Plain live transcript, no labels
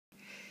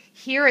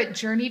Here at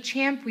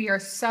JourneyChamp, we are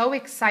so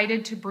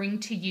excited to bring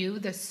to you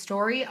the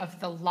story of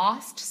The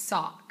Lost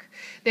Sock.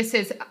 This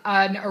is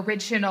an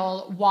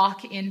original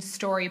walk-in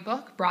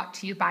storybook brought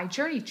to you by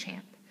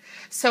JourneyChamp.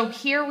 So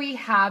here we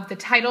have the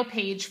title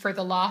page for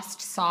The Lost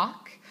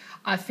Sock,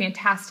 a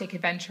fantastic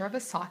adventure of a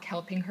sock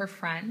helping her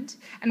friend.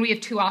 And we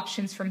have two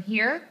options from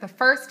here. The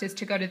first is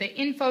to go to the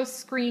info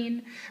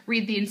screen,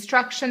 read the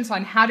instructions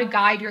on how to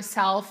guide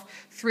yourself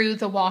through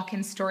the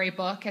walk-in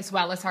storybook, as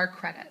well as our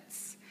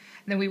credits.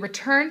 And then we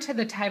return to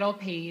the title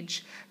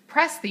page,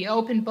 press the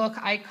open book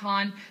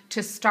icon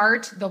to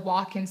start the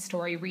walk-in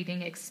story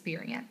reading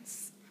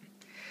experience.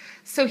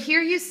 So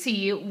here you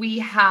see we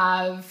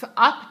have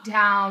up,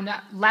 down,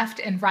 left,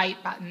 and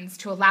right buttons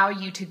to allow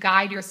you to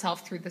guide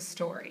yourself through the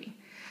story.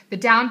 The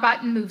down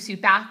button moves you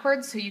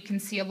backwards so you can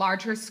see a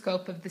larger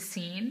scope of the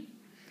scene.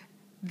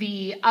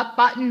 The up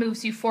button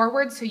moves you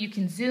forward so you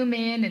can zoom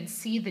in and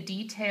see the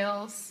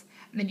details.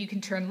 And then you can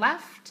turn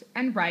left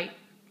and right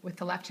with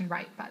the left and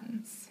right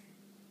buttons.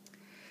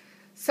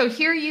 So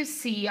here you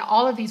see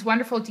all of these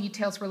wonderful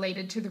details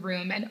related to the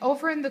room, and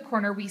over in the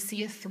corner we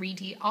see a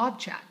 3D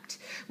object.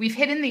 We've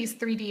hidden these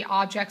 3D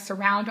objects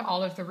around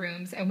all of the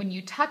rooms, and when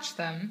you touch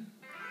them,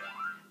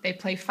 they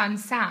play fun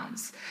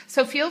sounds.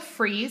 So feel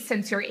free,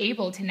 since you're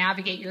able to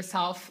navigate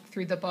yourself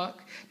through the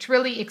book, to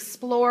really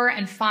explore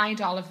and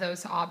find all of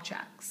those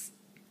objects.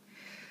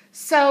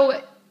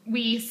 So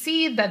we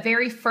see the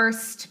very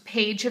first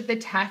page of the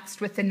text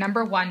with the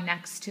number 1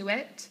 next to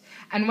it,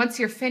 and once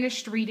you're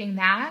finished reading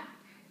that,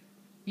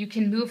 you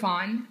can move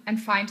on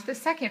and find the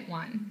second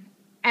one.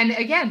 And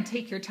again,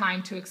 take your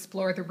time to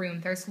explore the room.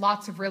 There's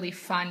lots of really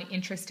fun,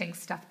 interesting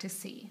stuff to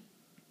see.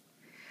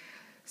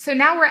 So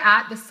now we're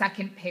at the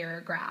second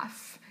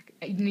paragraph.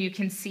 You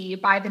can see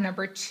by the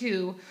number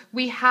 2,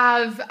 we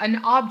have an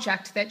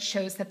object that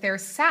shows that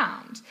there's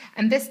sound,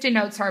 and this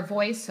denotes our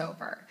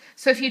voiceover.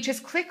 So if you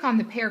just click on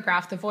the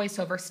paragraph, the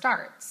voiceover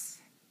starts.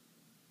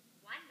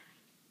 One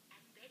night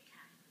at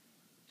bedtime,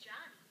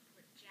 Johnny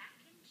put Jack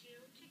and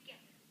Jill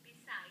together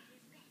beside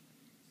his bed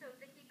so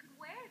that he could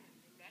wear them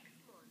the next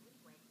morning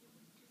when he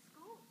went to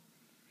school.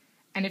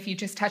 And if you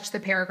just touch the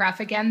paragraph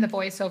again, the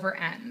voiceover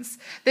ends.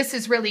 This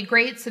is really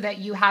great so that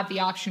you have the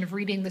option of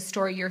reading the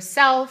story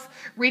yourself,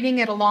 reading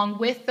it along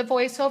with the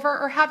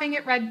voiceover, or having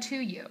it read to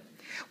you.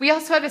 We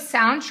also have a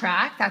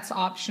soundtrack that's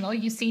optional.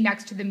 You see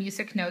next to the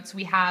music notes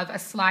we have a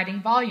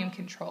sliding volume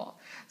control,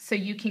 so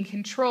you can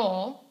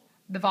control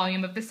the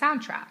volume of the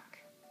soundtrack.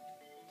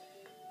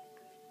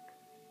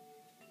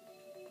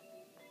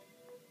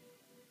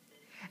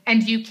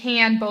 And you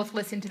can both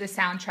listen to the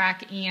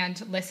soundtrack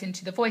and listen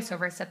to the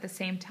voiceovers at the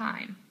same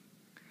time.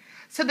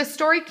 So the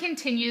story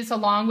continues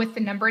along with the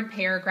numbered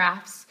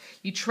paragraphs.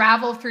 You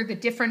travel through the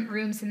different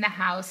rooms in the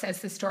house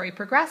as the story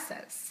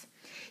progresses.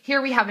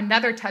 Here we have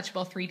another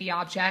touchable 3D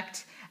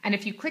object, and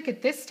if you click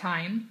it this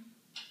time,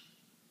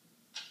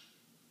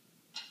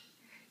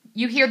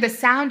 you hear the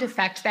sound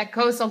effect that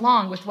goes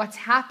along with what's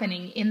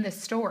happening in the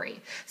story.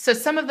 So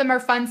some of them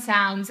are fun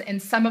sounds,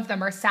 and some of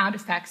them are sound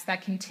effects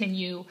that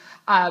continue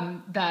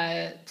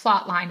the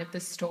plot line of the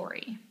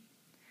story.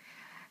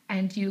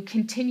 And you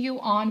continue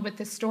on with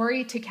the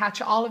story to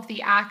catch all of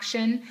the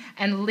action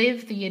and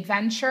live the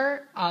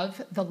adventure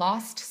of The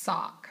Lost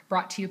Sock,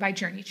 brought to you by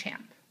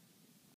JourneyChamp.